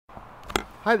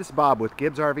Hi, this is Bob with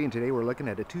Gibbs RV, and today we're looking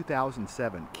at a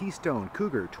 2007 Keystone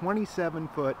Cougar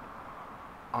 27-foot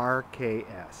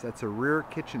RKS. That's a rear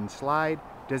kitchen slide,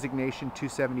 designation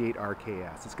 278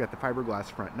 RKS. It's got the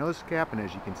fiberglass front nose cap, and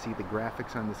as you can see, the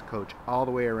graphics on this coach all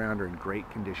the way around are in great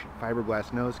condition.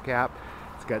 Fiberglass nose cap.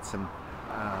 It's got some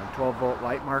 12-volt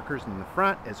light markers in the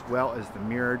front, as well as the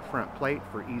mirrored front plate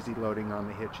for easy loading on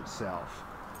the hitch itself.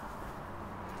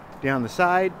 Down the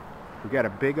side, we've got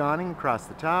a big awning across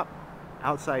the top.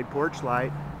 Outside porch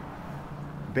light,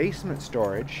 basement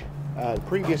storage. The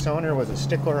previous owner was a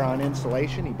stickler on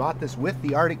insulation. He bought this with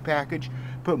the Arctic package,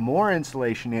 put more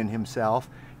insulation in himself.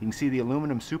 You can see the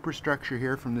aluminum superstructure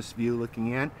here from this view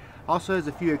looking in. Also has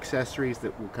a few accessories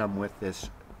that will come with this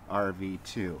RV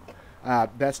too.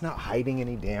 That's not hiding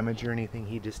any damage or anything.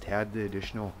 He just had the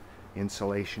additional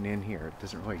insulation in here. It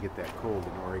doesn't really get that cold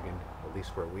in Oregon, at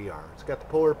least where we are. It's got the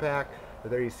puller pack,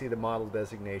 but there you see the model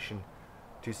designation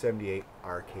 278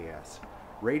 RKS.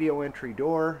 Radio entry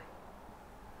door,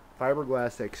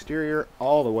 fiberglass exterior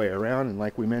all the way around, and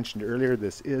like we mentioned earlier,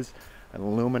 this is an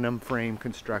aluminum frame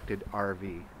constructed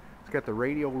RV. It's got the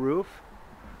radial roof,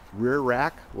 rear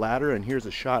rack, ladder, and here's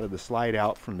a shot of the slide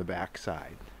out from the back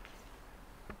side.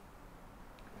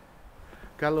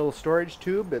 Got a little storage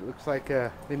tube that looks like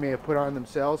they may have put on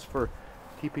themselves for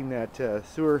keeping that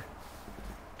sewer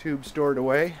tube stored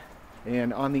away.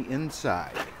 And on the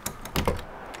inside,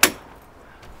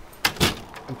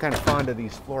 I'm kind of fond of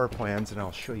these floor plans, and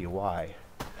I'll show you why.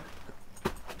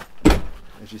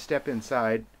 As you step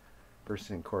inside, first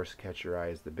thing, of course, catch your eye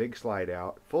is the big slide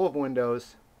out, full of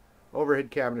windows,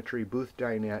 overhead cabinetry, booth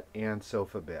dinette, and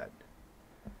sofa bed.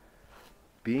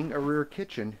 Being a rear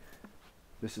kitchen,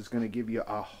 this is going to give you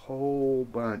a whole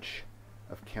bunch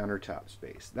of countertop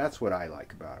space. That's what I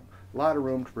like about them. A lot of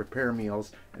room to prepare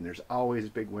meals, and there's always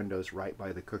big windows right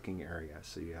by the cooking area,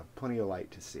 so you have plenty of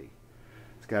light to see.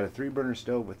 It's got a 3-burner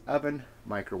stove with oven,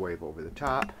 microwave over the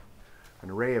top,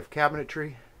 an array of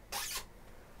cabinetry,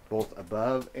 both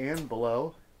above and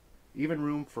below, even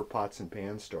room for pots and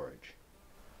pan storage.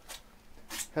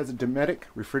 Has a Dometic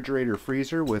refrigerator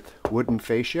freezer with wooden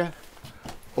fascia,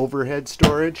 overhead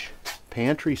storage,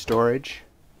 pantry storage,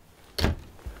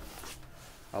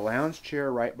 a lounge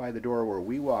chair right by the door where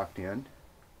we walked in.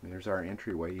 There's our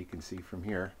entryway, you can see from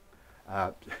here.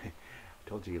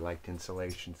 Told you liked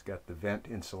insulation. It's got the vent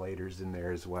insulators in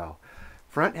there as well.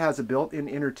 Front has a built-in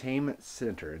entertainment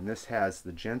center, and this has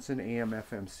the Jensen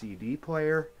AM/FM CD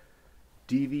player,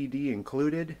 DVD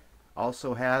included.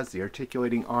 Also has the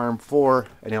articulating arm for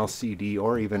an LCD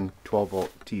or even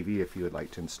 12-volt TV if you would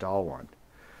like to install one.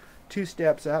 2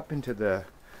 steps up into the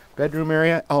bedroom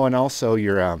area. Oh, and also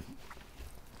your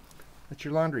that's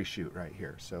your laundry chute right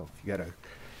here. So if you got a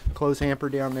clothes hamper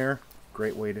down there,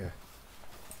 great way to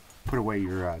put away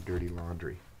your dirty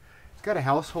laundry. It's got a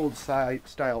household style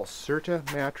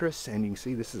Serta mattress, and you can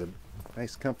see this is a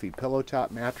nice comfy pillow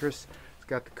top mattress. It's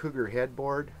got the Cougar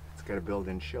headboard. It's got a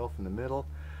built-in shelf in the middle,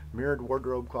 mirrored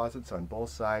wardrobe closets on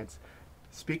both sides,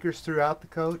 speakers throughout the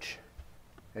coach,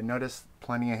 and notice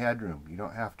plenty of headroom. You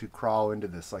don't have to crawl into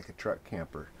this like a truck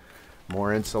camper.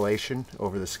 More insulation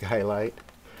over the skylight.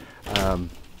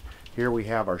 Here we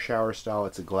have our shower stall.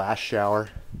 It's a glass shower.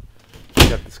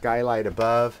 Got the skylight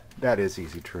above. That is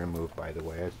easy to remove, by the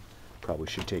way. I probably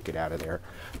should take it out of there.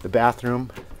 The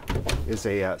bathroom is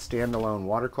a standalone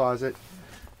water closet.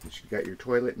 You've got your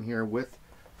toilet in here with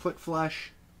foot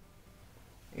flush,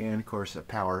 and of course a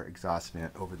power exhaust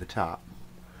vent over the top.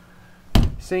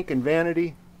 Sink and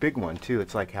vanity, big one too.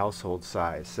 It's like household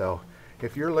size. So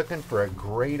if you're looking for a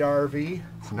great RV,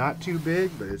 it's not too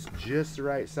big, but it's just the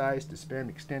right size to spend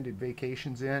extended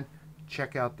vacations in,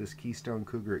 check out this Keystone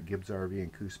Cougar at Gibbs RV in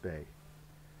Coos Bay.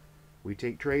 We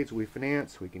take trades, we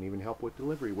finance, we can even help with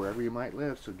delivery wherever you might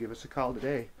live, so give us a call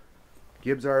today.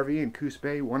 Gibbs RV in Coos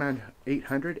Bay,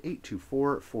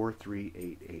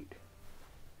 1-800-824-4388.